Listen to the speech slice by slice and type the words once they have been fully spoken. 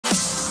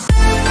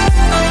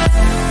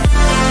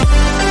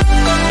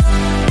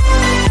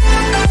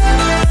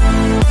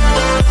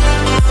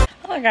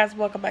guys,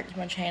 welcome back to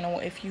my channel.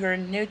 If you are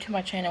new to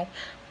my channel,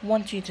 I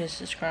want you to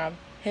subscribe,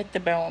 hit the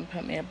bell, and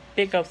put me a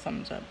big old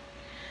thumbs up.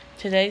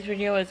 Today's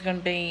video is going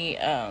to be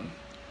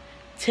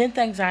 10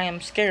 things I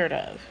am scared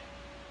of.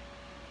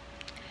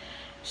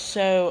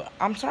 So,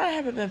 I'm sorry I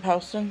haven't been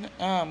posting.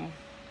 Yeah,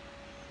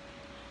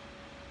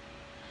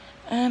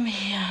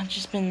 I've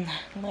just been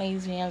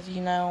lazy, as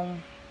you know.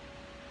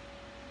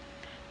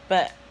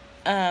 But,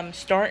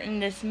 starting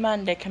this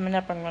Monday coming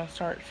up, I'm going to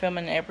start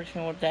filming every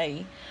single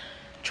day.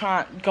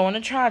 Going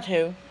to try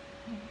to,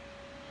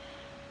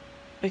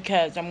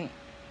 because I'm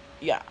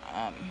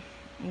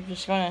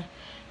just going to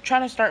try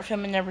to start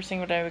filming every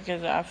single day,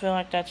 because I feel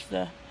like that's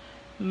the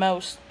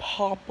most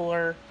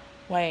popular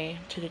way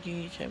to do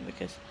YouTube,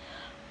 because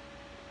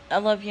I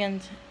love you,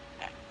 and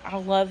I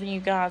love you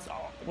guys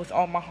with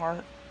all my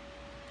heart.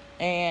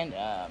 And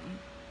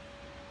I'm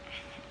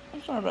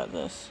sorry about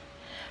this,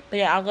 but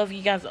yeah, I love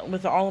you guys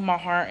with all of my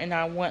heart, and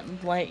I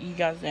wouldn't let you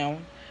guys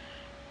down.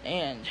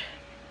 And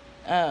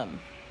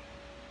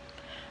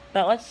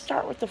but let's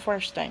start with the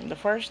first thing. The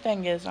first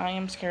thing is I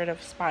am scared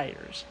of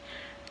spiders.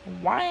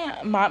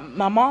 Why? My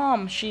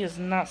mom, she is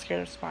not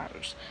scared of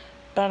spiders,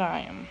 but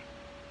I am.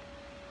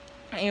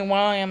 And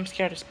why I am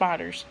scared of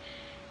spiders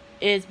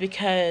is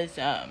because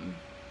they're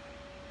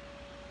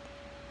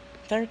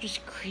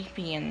just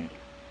creepy, and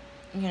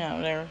you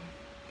know,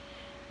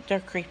 they're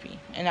creepy.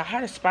 And I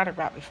had a spider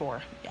bite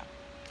before. Yeah,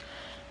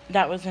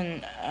 that was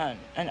in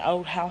an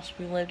old house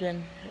we lived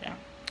in. Yeah,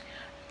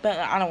 but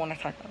I don't want to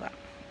talk about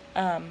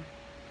that.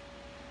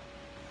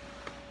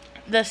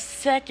 The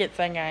second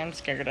thing I am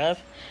scared of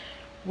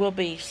will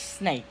be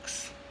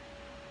snakes.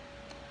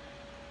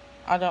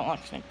 I don't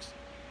like snakes.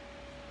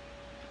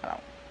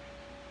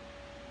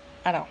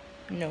 I don't.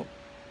 Nope.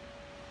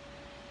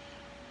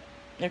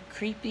 They're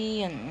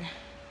creepy, and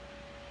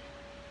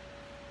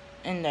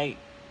they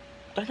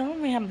don't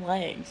even have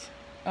legs.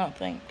 I don't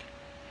think.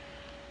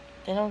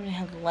 They don't even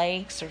have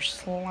legs. They're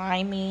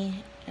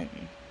slimy,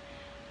 and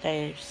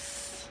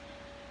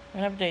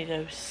whenever they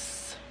do,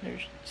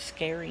 they're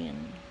scary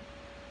and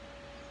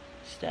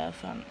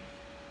stuff.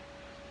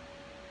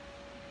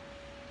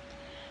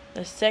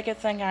 The second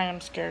thing I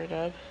am scared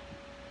of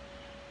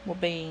will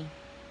be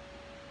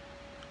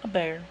a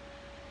bear.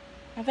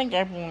 I think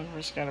everyone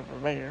is scared of a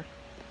bear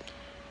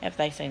if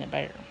they seen a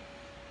bear.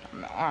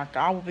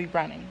 I will be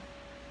running.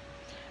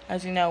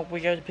 As you know, we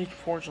go to Pigeon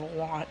Forge a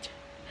lot,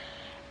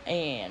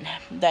 and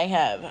they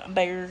have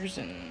bears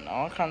and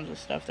all kinds of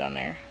stuff down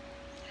there.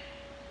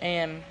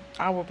 And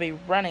I will be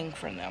running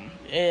from them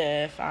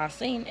if I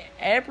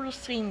ever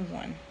seen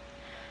one.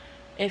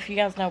 If you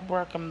guys know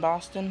Brooklyn,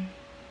 Boston,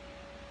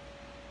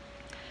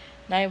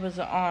 they was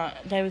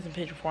in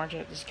Pigeon Forge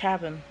at this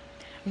cabin.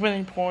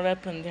 When they pulled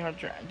up in their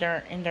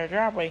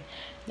driveway,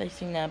 they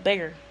seen a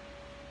bear,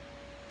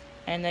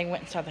 and they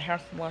went inside the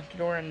house and locked the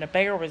door, and the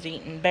bear was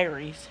eating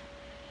berries.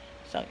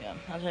 So yeah,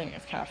 I think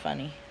it's kind of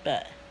funny,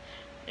 but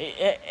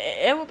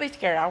it will be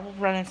scary. I will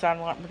run inside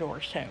and lock the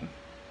doors too.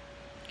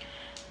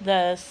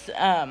 The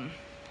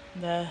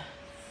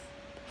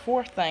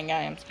fourth thing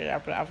I am scared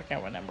of, but I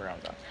forget what number I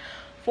was on.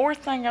 Fourth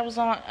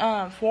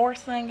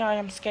thing I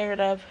am scared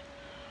of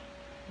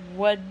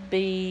would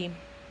be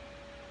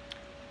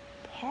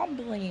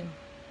probably,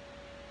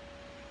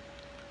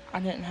 I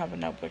didn't have a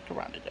notebook to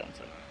write it down,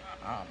 so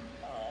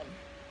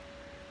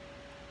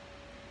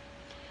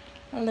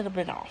a little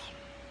bit off.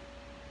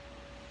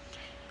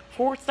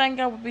 Fourth thing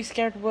I would be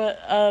scared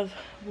of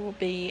will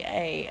be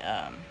a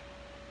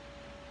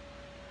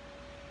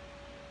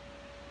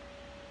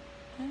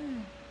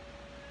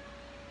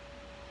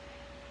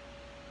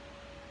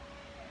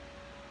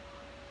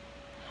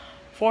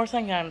fourth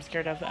thing I'm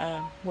scared of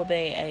will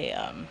be a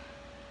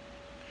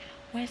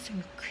what are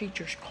some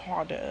creatures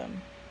called?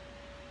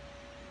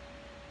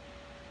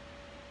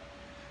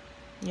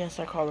 Yes,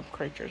 I call them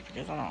creatures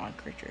because I don't like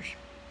creatures.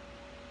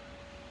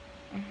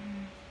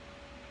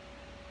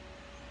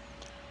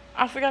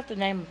 I forgot the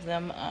name of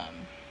them.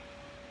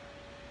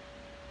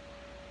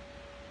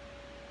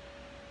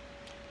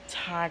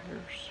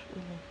 Tigers.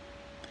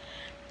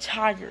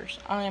 Tigers.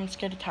 I am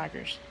scared of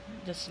tigers.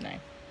 That's the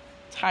name.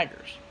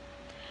 Tigers.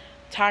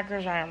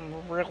 Tigers I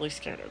am really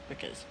scared of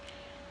because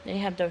they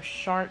have those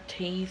sharp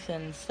teeth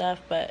and stuff,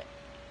 but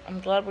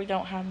I'm glad we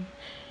don't have them.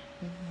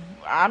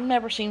 I've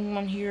never seen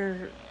one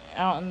here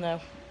out in the,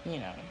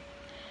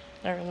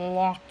 they're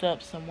locked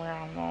up somewhere.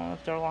 I don't know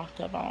if they're locked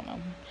up, I don't know.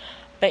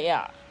 But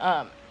yeah,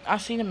 I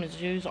see them in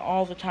zoos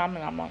all the time,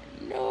 and I'm like,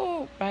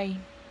 no, bye.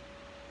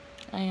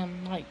 I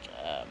am like,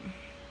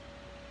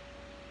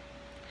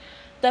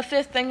 the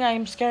fifth thing I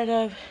am scared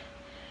of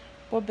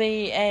will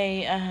be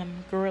a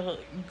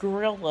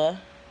gorilla.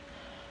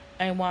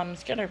 And why I'm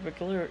scared of a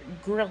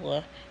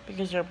gorilla,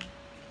 because they're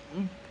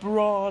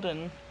broad,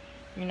 and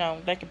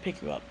they can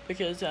pick you up.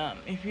 Because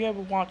if you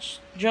ever watch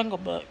Jungle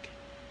Book,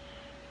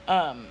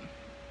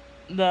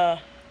 the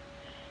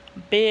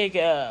big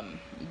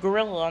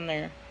gorilla on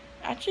there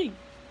actually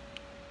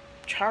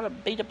try to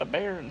beat up a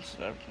bear and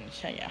stuff. And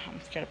so yeah,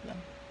 I'm scared of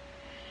them.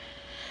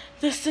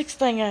 The sixth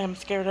thing I am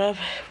scared of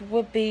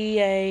would be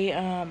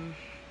a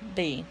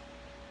bee.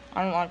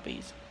 I don't like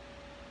bees.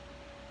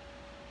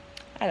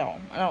 At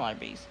all. I don't like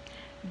bees.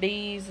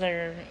 Bees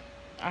are.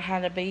 I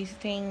had a bee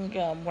sting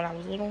when I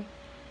was little,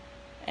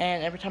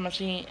 and every time I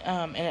see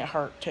and it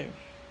hurt too.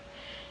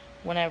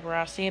 Whenever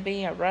I see a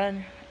bee, I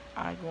run.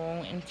 I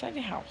go inside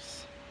the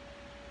house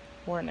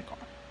or in the car.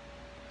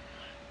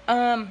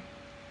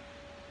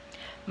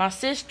 My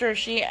sister,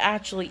 she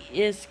actually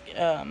is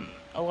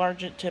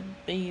allergic to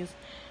bees.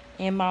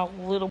 And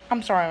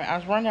I'm sorry, I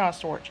was running out of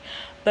storage.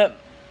 But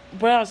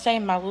what I was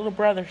saying, my little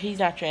brother, he's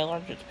actually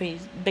allergic to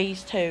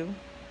bees too.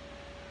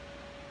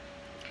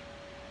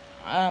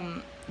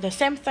 The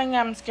same thing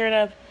I'm scared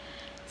of,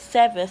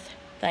 seventh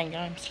thing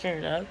I'm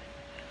scared of,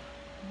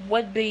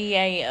 would be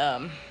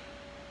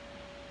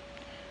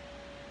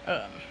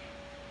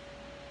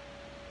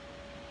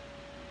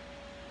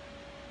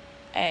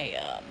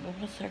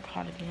what's that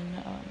called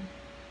again?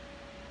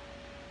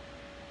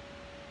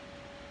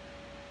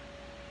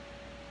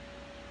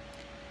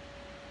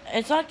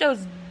 It's like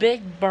those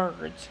big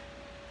birds.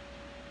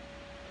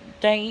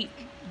 They eat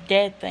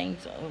dead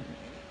things.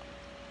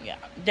 Yeah,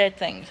 dead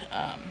things.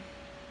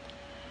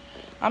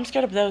 I'm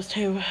scared of those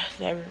too.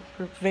 They're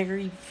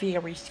very,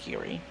 very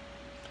scary.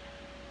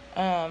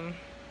 The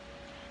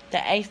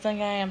eighth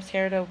thing I am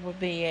scared of would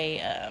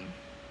be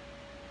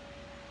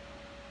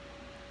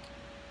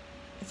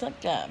it's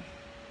like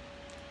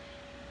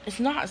it's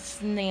not a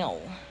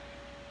snail.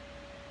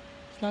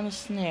 It's not a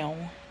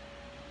snail.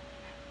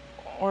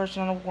 Or it's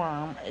not a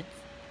worm. It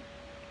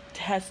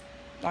has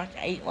like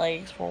 8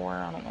 legs, 4,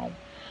 I don't know.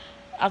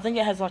 I think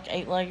it has like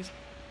 8 legs.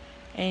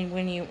 And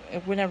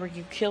whenever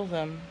you kill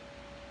them,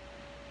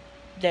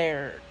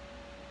 they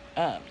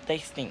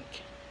stink.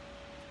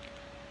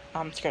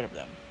 I'm scared of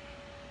them.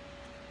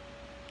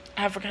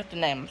 I forgot the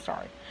name, I'm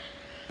sorry.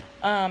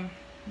 The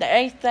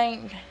eighth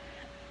thing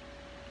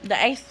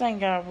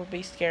I would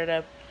be scared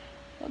of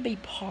would be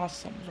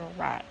possums or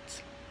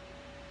rats.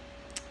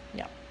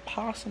 Yeah,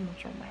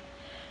 possums or rats.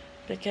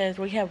 Because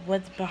we have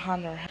woods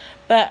behind our house.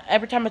 But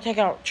every time I take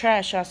out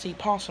trash, I see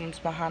possums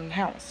behind the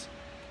house.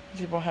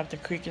 People have the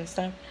creek and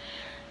stuff.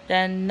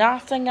 The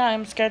ninth thing I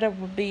am scared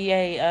of would be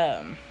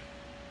a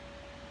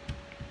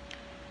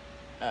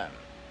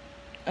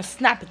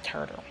snapping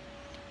turtle.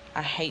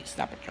 I hate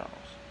snapping turtles.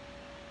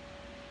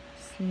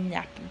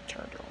 Snapping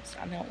turtles.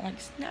 I don't like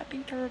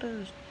snapping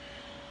turtles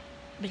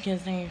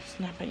because they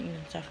snap at you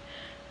and stuff.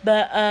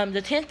 But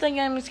the 10th thing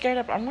I'm scared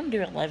of, I'm gonna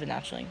do 11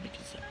 actually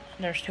because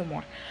there's 2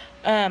 more.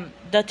 The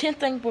 10th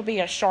thing would be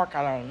a shark.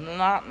 I don't know,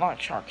 not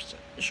like sharks.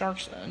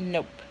 Sharks,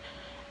 nope.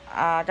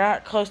 I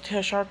got close to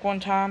a shark one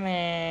time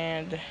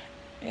and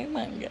it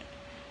wasn't good.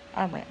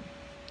 I ran.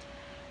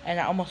 And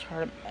I almost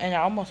hurt it.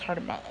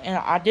 And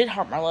I did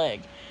hurt my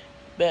leg.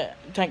 But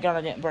thank God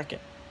I didn't break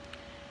it.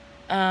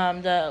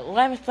 The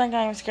 11th thing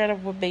I'm scared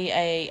of would be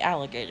a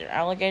alligator.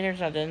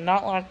 Alligators I did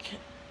not like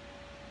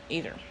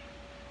either.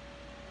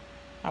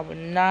 I would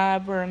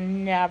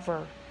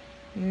never,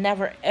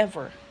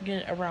 ever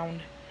get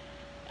around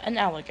an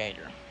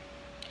alligator.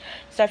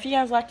 So if you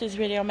guys like this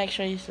video, make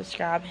sure you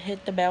subscribe,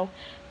 hit the bell,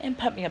 and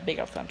put me a big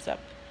old thumbs up.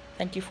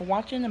 Thank you for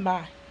watching, and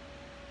bye.